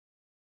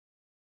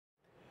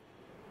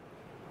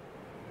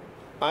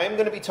I'm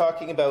going to be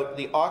talking about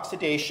the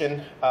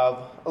oxidation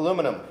of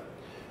aluminum.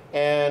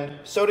 And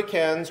soda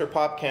cans or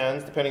pop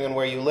cans, depending on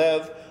where you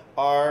live,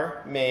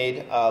 are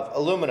made of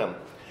aluminum.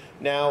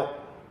 Now,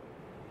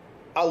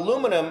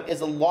 aluminum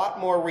is a lot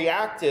more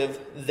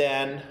reactive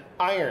than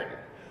iron.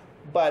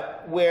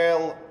 But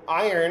when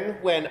iron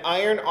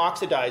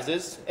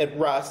oxidizes, it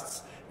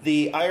rusts,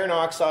 the iron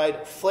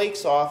oxide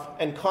flakes off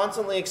and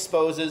constantly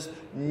exposes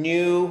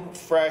new,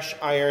 fresh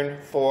iron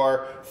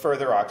for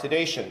further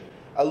oxidation.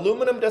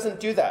 Aluminum doesn't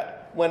do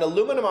that. When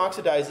aluminum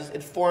oxidizes,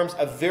 it forms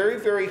a very,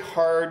 very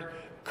hard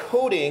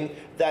coating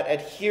that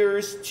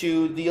adheres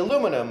to the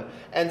aluminum,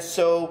 and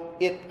so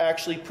it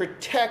actually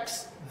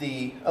protects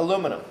the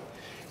aluminum.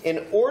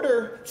 In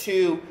order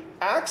to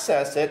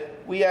access it,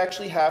 we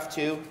actually have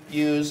to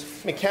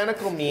use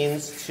mechanical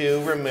means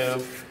to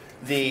remove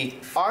the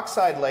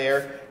oxide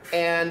layer,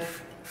 and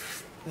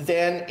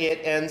then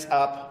it ends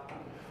up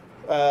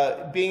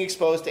being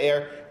exposed to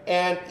air.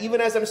 And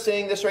even as I'm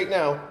saying this right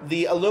now,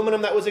 the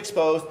aluminum that was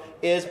exposed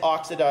is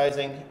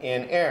oxidizing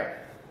in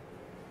air.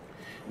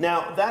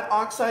 Now, that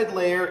oxide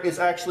layer is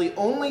actually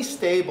only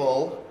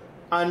stable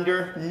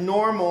under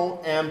normal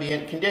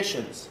ambient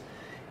conditions.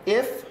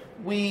 If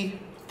we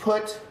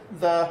put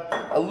the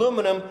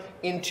aluminum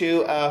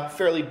into a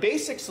fairly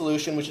basic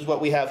solution, which is what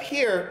we have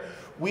here,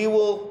 we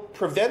will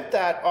prevent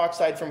that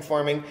oxide from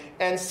forming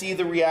and see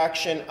the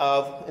reaction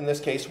of, in this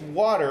case,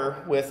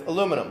 water with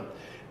aluminum.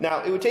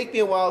 Now, it would take me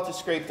a while to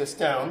scrape this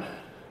down.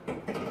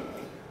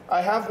 I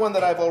have one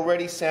that I've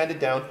already sanded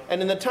down,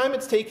 and in the time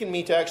it's taken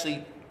me to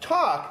actually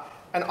talk,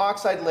 an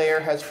oxide layer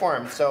has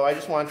formed. So I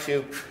just want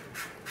to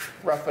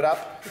rough it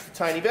up just a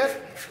tiny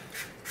bit,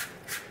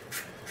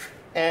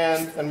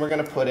 and then we're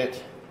going to put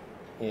it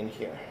in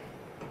here.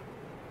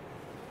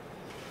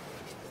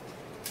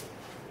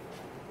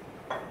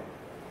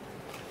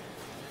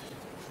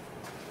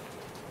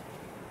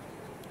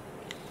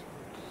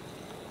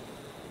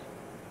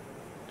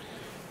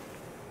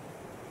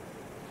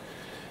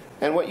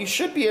 And what you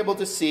should be able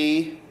to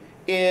see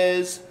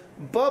is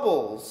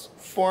bubbles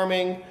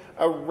forming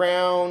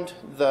around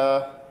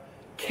the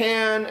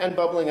can and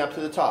bubbling up to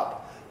the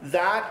top.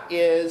 That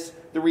is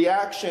the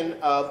reaction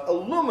of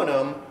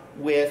aluminum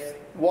with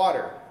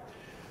water.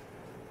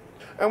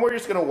 And we're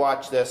just going to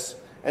watch this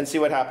and see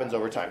what happens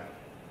over time.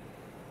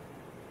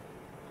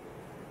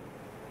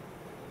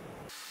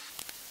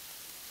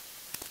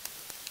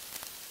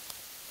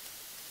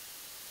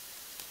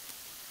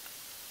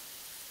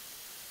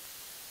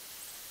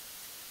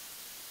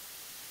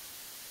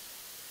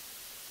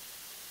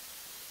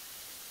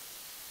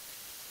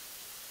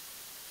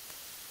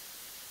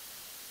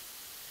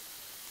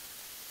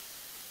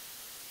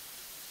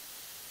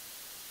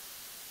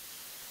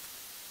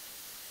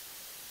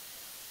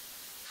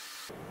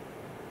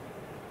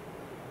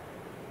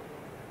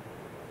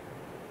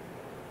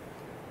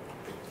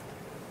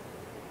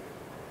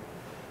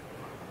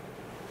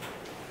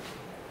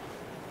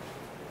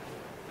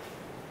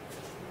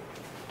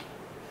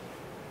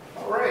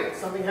 Alright,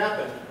 something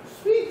happened.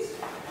 Sweet!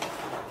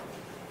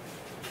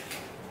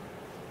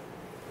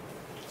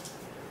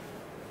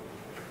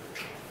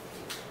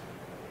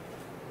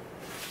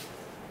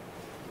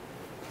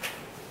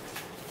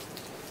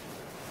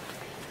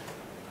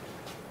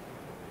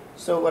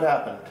 So what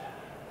happened?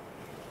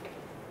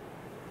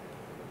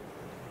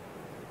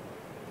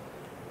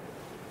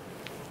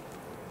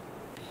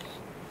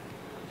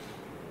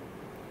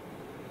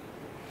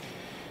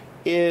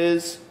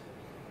 Is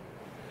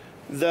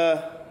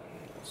the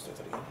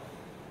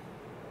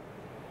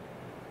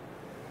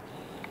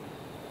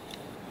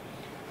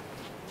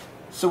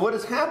So what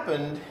has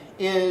happened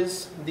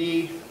is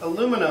the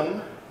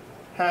aluminum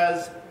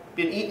has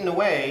been eaten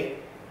away,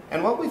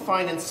 and what we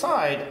find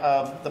inside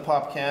of the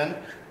pop can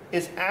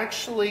is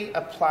actually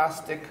a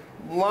plastic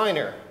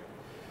liner.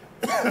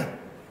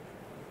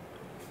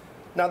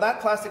 Now that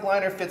plastic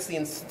liner fits the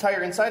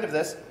entire inside of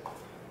this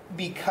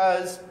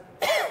because,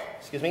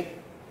 excuse me,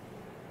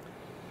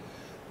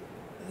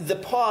 the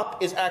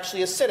pop is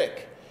actually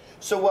acidic.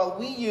 So while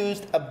we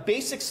used a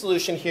basic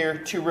solution here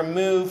to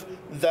remove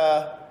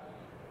the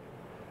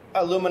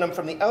aluminum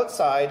from the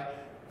outside,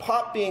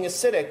 pop being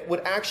acidic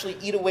would actually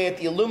eat away at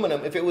the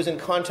aluminum if it was in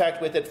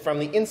contact with it from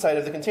the inside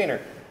of the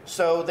container.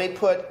 So they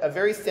put a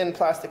very thin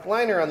plastic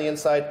liner on the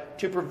inside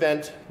to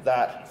prevent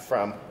that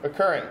from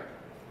occurring.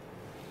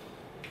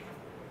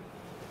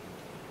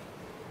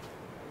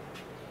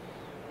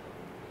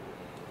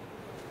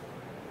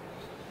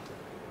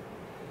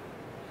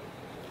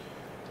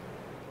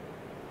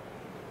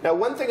 Now,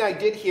 one thing I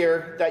did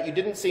here that you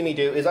didn't see me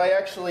do is I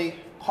actually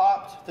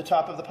popped the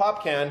top of the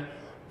pop can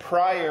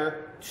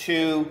prior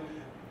to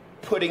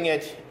putting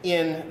it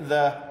in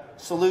the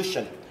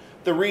solution.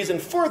 The reason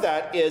for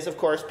that is, of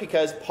course,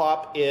 because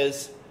pop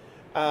is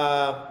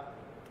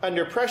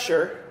under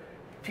pressure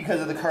because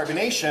of the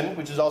carbonation,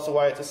 which is also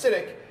why it's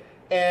acidic.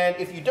 And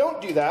if you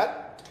don't do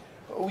that,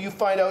 you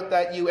find out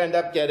that you end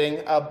up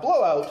getting a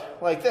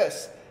blowout like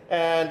this.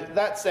 And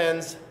that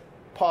sends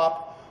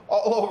pop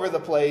all over the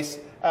place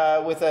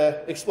with an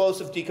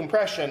explosive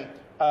decompression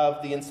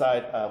of the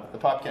inside of the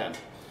pop can.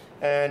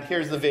 And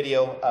here's the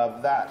video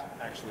of that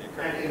actually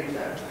occurring.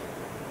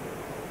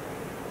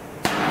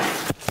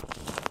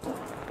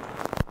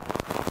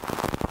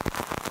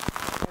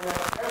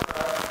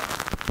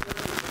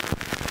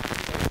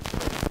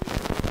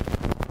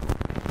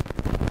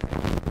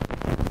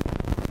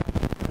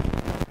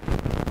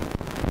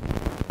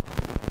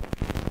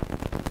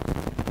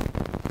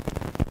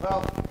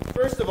 Well,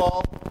 first of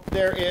all,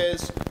 there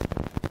is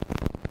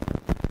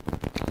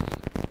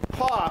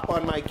pop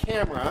on my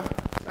camera.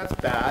 That's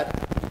bad.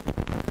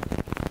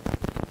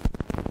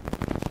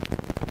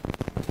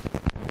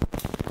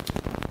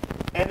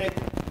 And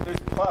there's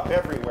pop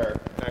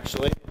everywhere,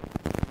 actually.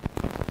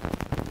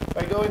 If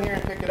I go in here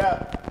and pick it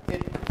up,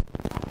 it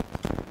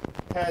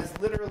has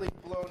literally